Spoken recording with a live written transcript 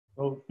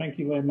Well, thank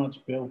you very much,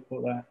 Bill,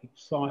 for that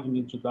exciting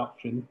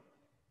introduction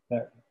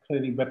that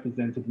clearly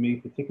represented me,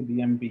 particularly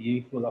the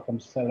MBE. Feel like I'm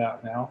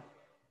sellout now,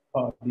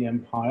 part of the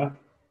empire.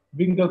 If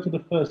we can go to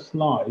the first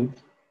slide.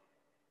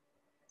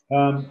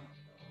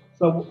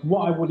 So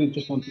what I would have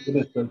just wanted to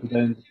illustrate today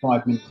in the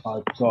 5 minutes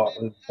I've got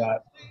is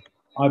that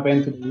I've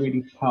entered a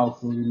really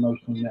powerful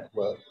emotional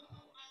network.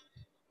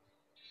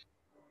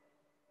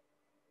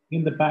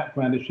 In the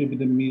background, there should be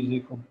the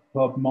music of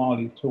Bob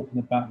Marley talking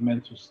about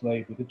mental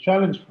slavery. The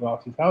challenge for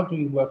us is how do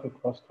we work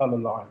across colour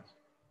lines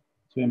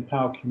to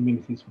empower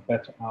communities for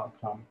better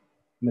outcome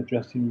in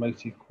addressing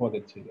race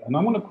equality. And I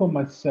want to call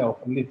myself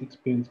a lived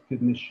experience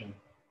clinician.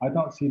 I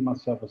don't see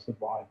myself as a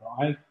survivor.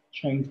 I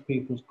change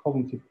people's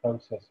cognitive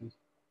processes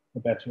for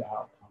better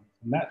outcomes.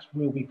 And that's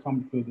where we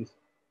come through this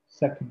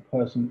second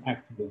person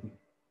activism.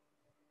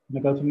 Can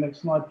I go to the next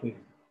slide, please?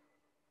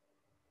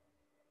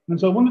 And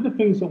so one of the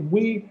things that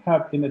we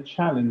have in a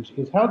challenge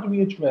is how do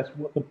we address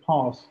what the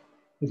past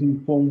has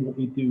informed what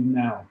we do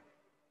now?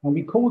 And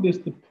we call this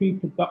the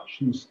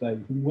pre-production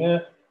stage,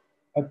 where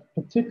a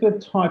particular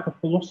type of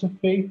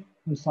philosophy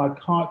and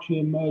psychiatry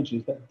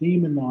emerges that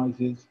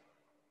demonizes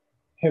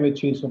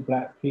heritage of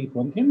Black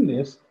people. And in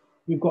this,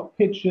 we've got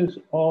pictures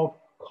of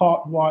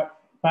Cartwright,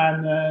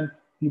 Fanon,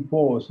 Du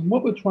Bois. And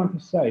what we're trying to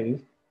say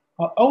is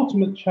our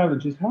ultimate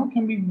challenge is how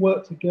can we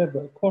work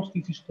together across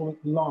these historic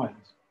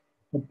lines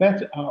for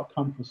better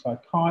outcome for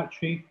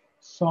psychiatry,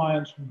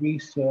 science,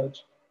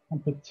 research,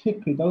 and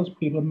particularly those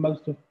people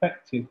most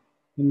affected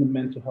in the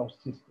mental health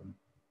system.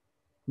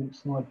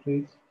 Next slide,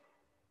 please.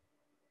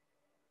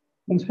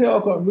 And here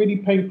I've got a really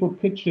painful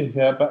picture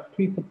here about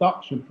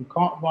pre-production from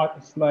Cartwright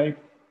the Slave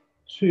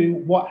to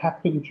what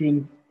happened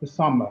during the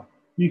summer.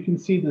 You can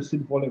see the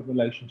symbolic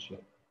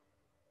relationship.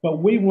 But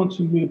we want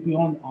to move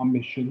beyond our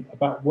mission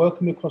about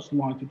working across the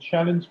line to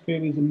challenge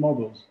theories and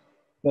models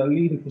that are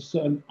leading to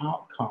certain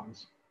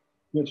outcomes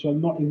which are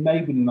not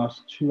enabling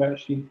us to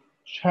actually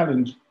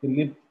challenge the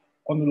lived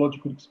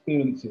ontological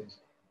experiences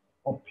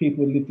of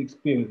people with lived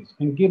experience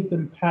and give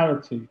them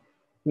parity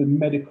with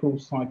medical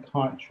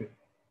psychiatry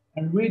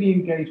and really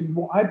engage in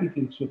what I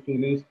begin to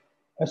feel is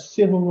a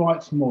civil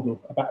rights model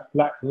about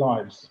Black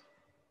lives.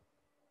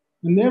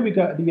 And there we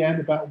go at the end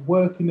about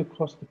working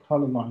across the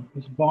colour line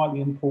is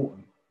vitally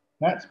important.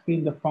 That's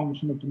been the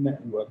function of the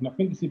network. And I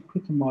think it's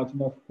epitomised in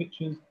those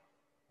pictures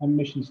and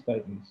mission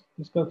statements.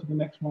 Let's go to the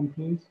next one,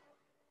 please.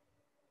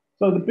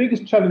 So the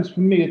biggest challenge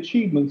for me,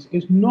 achievements,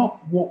 is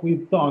not what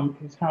we've done,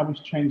 it's how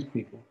we've changed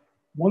people.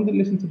 One that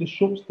listened to the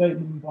short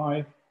statement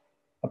by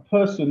a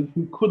person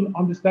who couldn't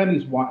understand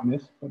his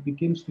whiteness, but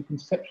begins to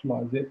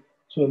conceptualize it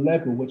to a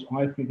level which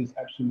I think is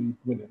absolutely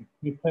brilliant.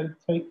 Can you play the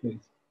tape,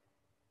 please?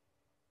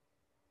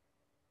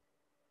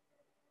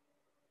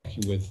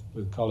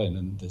 With Colin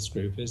and this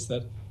group is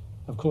that,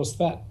 of course,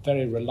 that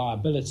very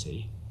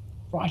reliability,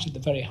 right at the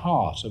very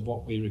heart of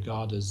what we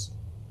regard as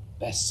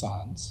best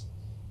science,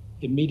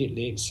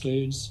 immediately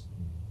excludes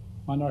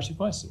minority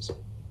voices.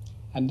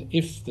 And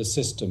if the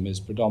system is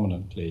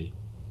predominantly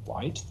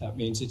white, that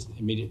means it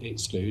immediately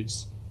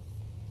excludes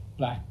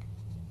Black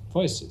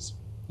voices.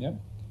 Yeah.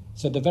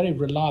 So the very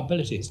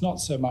reliability, it's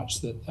not so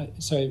much that,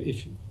 so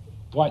if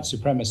white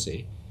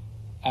supremacy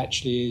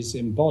actually is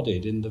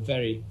embodied in the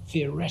very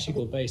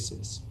theoretical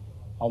basis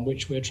on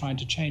which we're trying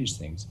to change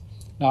things.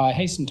 Now, I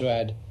hasten to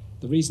add,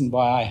 the reason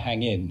why I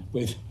hang in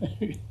with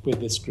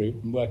this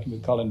group and working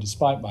with Colin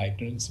despite my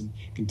ignorance and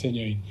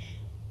continuing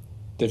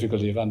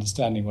difficulty of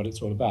understanding what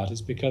it's all about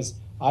is because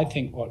I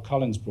think what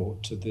Colin's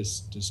brought to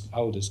this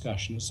whole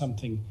discussion is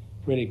something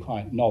really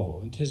quite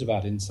novel. It is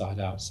about inside,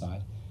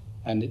 outside,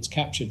 and it's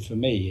captured for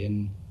me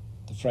in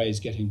the phrase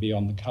getting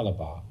beyond the colour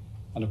bar.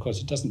 And of course,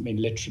 it doesn't mean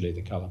literally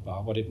the colour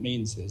bar. What it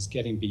means is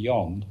getting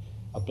beyond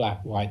a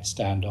black-white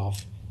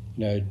standoff,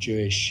 you know,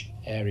 Jewish,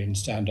 Aryan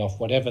standoff,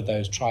 whatever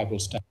those tribal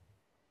standoffs.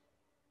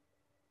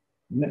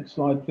 Next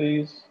slide,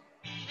 please.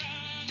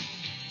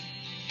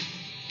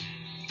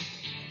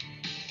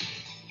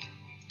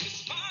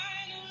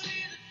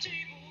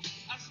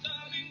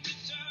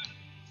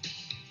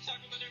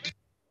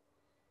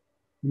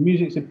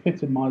 Music's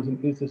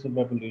epitomising is this a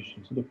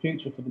revolution? So the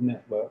future for the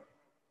network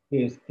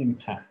is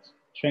impact,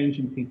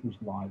 changing people's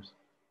lives,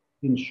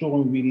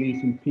 ensuring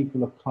releasing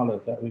people of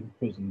colour that are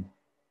imprisoned.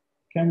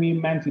 Can we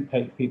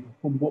emancipate people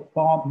from what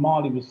Bob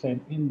Marley was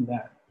saying in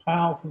that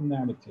powerful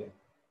narrative,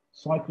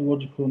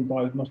 psychological and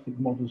diagnostic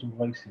models of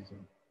racism?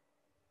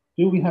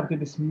 Do we have to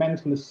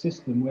dismantle a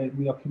system where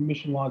we are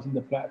commissionalising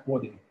the Black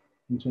body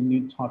into a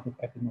new type of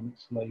economic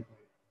slavery?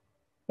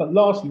 But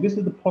lastly, this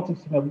is the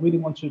positive thing I really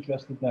want to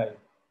address today.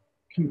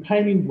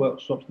 Campaigning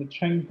workshops that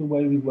change the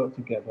way we work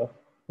together,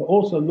 but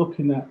also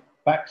looking at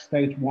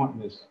backstage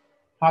whiteness.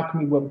 How can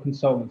we work with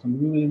consultants?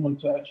 And we really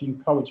want to actually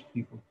encourage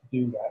people to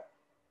do that.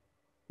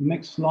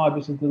 Next slide,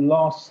 this is the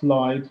last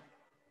slide.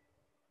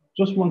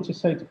 Just want to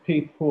say to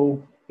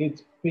people,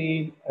 it's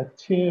been a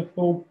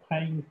tearful,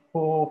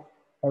 painful,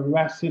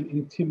 harassing,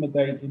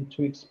 intimidating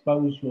to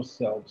expose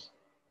yourselves.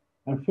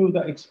 And through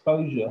that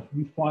exposure,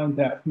 you find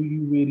out who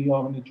you really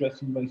are in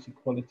addressing race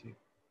equality.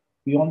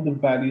 beyond the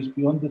values,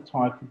 beyond the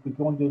title,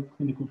 beyond the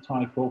clinical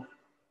title.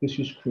 This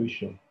is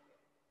crucial.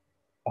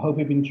 I hope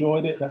you've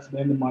enjoyed it. That's the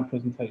end of my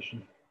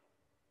presentation.